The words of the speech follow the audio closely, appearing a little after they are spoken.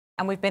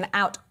And we've been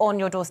out on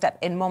your doorstep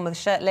in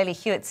Monmouthshire. Lily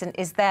Hewitson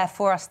is there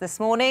for us this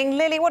morning.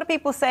 Lily, what are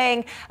people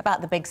saying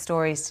about the big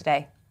stories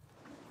today?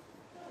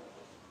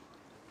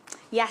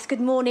 Yes,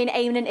 good morning,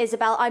 Eamon and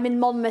Isabel. I'm in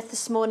Monmouth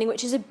this morning,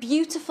 which is a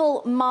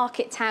beautiful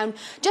market town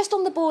just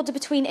on the border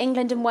between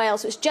England and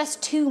Wales. So it's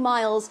just 2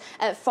 miles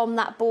from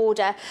that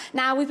border.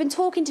 Now, we've been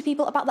talking to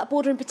people about that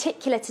border in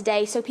particular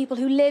today, so people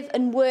who live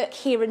and work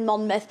here in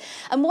Monmouth,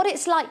 and what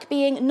it's like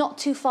being not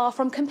too far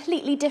from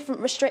completely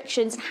different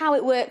restrictions and how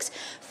it works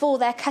for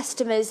their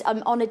customers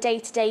on a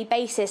day-to-day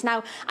basis.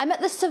 Now, I'm at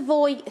the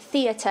Savoy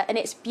Theatre, and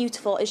it's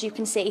beautiful, as you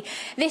can see.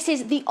 This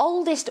is the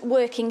oldest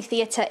working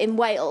theatre in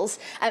Wales,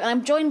 and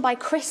I'm joined by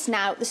Chris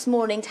now this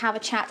morning to have a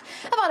chat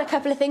about a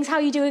couple of things. How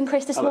are you doing,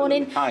 Chris, this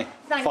morning? Hi.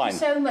 Thank you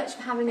so much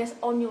for having us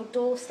on your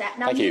doorstep.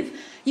 Now,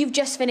 you've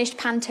just finished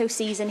Panto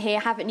season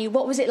here, haven't you?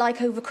 What was it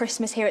like over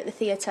Christmas here at the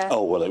theatre?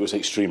 Oh, well, it was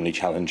extremely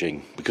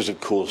challenging because,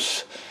 of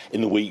course,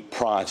 in the week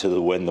prior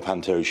to when the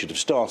Panto should have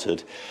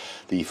started,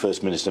 the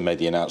First Minister made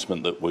the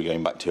announcement that we're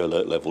going back to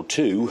alert level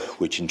 2,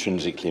 which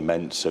intrinsically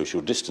meant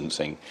social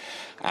distancing.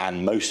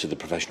 And most of the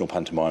professional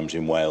pantomimes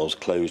in Wales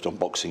closed on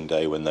Boxing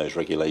Day when those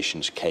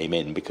regulations came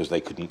in because they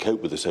couldn't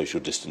cope with the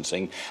social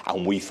distancing.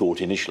 And we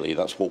thought initially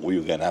that's what we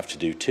were going to have to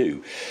do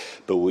too.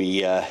 But we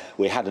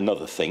had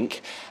another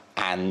think.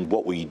 And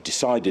what we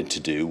decided to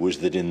do was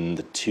that in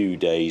the 2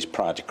 days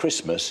prior to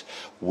Christmas,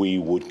 we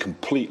would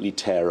completely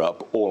tear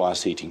up all our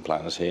seating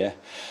plans here.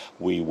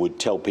 We would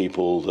tell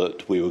people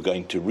that we were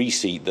going to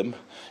reseat them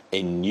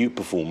in new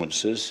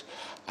performances,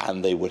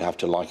 and they would have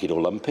to like it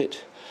or lump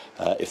it.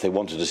 If they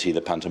wanted to see the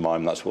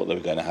pantomime, that's what they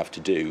were going to have to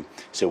do.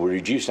 So we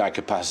reduced our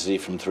capacity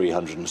from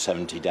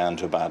 370 down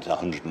to about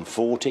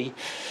 140.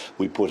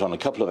 We put on a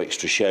couple of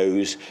extra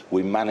shows.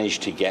 We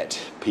managed to get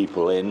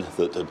people in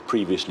that had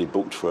previously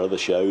booked for other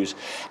shows,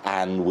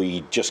 and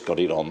we just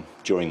got it on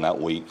during that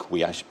week.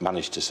 We actually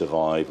managed to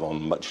survive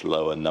on much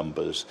lower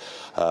numbers.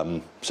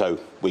 So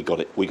we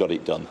got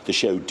it done. The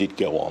show did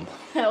go on.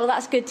 Well,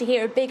 that's good to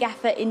hear. A big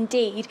effort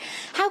indeed.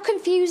 How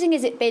confusing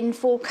has it been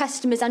for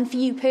customers and for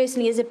you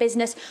personally as a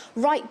business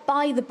right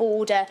by the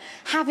border,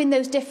 having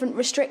those different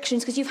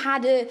restrictions? Because you've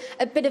had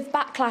a bit of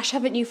backlash,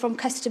 haven't you, from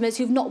customers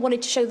who've not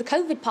wanted to show the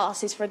COVID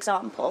passes, for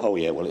example? Oh,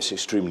 yeah, well, it's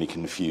extremely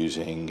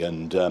confusing,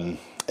 and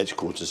it's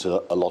caused us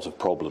a lot of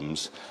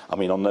problems. I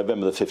mean, on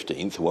November the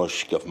 15th, the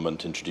Welsh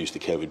Government introduced the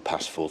COVID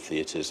pass for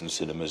theatres and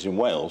cinemas in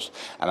Wales.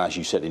 And as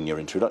you said in your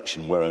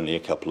introduction, we're only a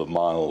couple of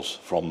miles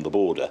from the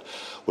border.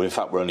 Well, in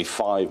fact, we're only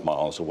 5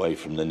 miles away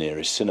from the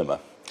nearest cinema.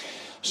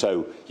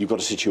 So you've got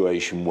a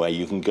situation where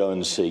you can go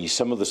and see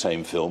some of the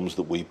same films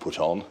that we put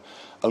on,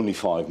 only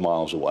 5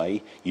 miles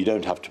away. You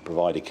don't have to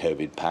provide a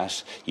COVID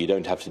pass. You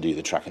don't have to do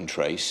the track and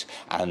trace.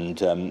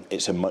 And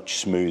it's a much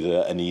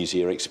smoother and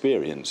easier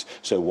experience.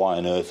 So why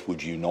on earth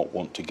would you not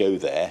want to go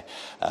there?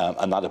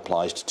 And that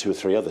applies to 2 or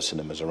 3 other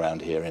cinemas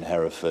around here in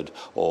Hereford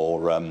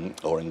or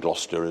in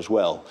Gloucester as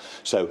well.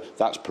 So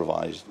that's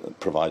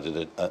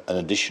provided an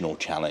additional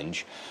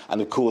challenge.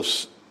 And of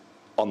course,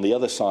 on the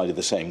other side of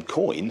the same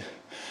coin,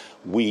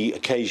 we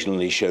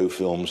occasionally show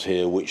films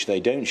here which they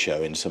don't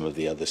show in some of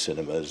the other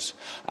cinemas,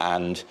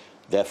 and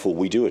therefore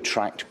we do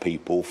attract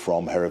people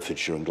from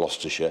Herefordshire and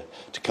Gloucestershire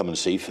to come and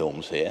see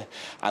films here,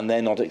 and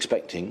they're not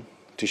expecting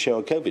to show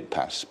a COVID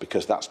pass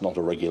because that's not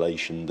a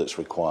regulation that's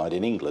required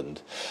in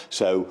England.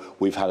 So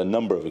we've had a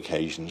number of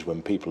occasions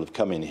when people have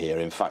come in here.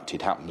 In fact,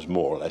 it happens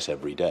more or less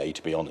every day,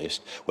 to be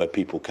honest, where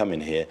people come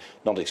in here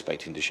not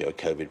expecting to show a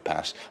COVID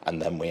pass,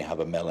 and then we have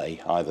a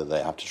melee. Either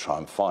they have to try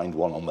and find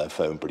one on their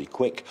phone pretty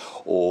quick,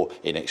 or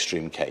in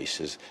extreme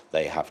cases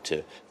they have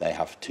to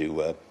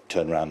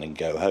turn around and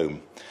go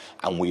home.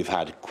 And we've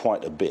had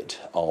quite a bit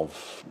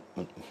of,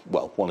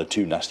 well, 1 or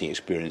 2 nasty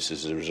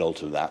experiences as a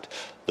result of that.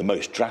 The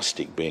most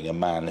drastic being a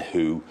man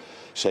who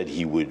said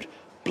he would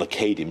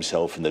blockade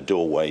himself in the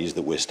doorways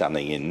that we're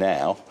standing in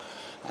now,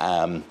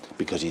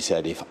 because he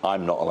said, if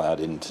I'm not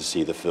allowed in to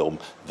see the film,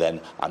 then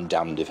I'm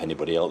damned if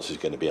anybody else is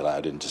going to be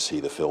allowed in to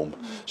see the film.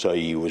 So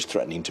he was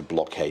threatening to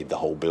blockade the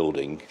whole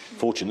building.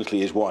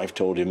 Fortunately, his wife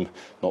told him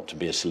not to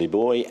be a silly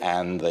boy,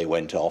 and they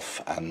went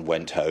off and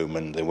went home,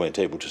 and they weren't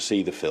able to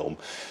see the film.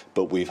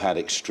 But we've had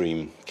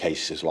extreme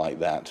cases like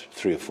that,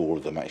 3 or 4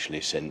 of them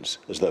actually since,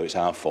 as though it's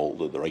our fault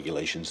that the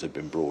regulations have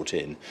been brought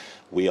in.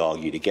 We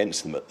argued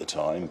against them at the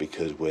time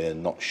because we're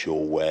not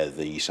sure where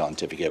the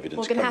scientific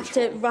evidence comes from. We're going to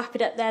have to wrap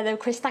it up there, though,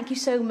 Chris. Thank you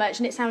so much.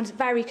 And it sounds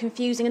very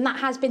confusing. And that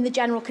has been the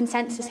general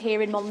consensus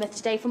here in Monmouth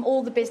today from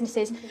all the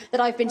businesses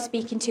that I've been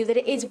speaking to, that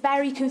it is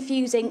very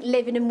confusing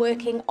living and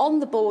working on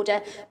the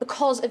border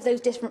because of those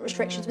different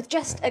restrictions with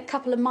just a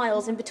couple of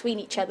miles in between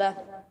each other.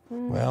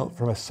 Well,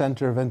 from a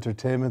centre of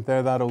entertainment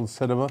there, that old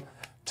cinema,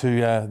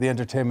 to the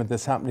entertainment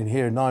that's happening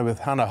here now with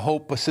Hannah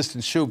Hope,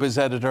 Assistant Showbiz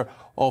Editor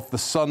of The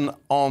Sun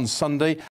on Sunday.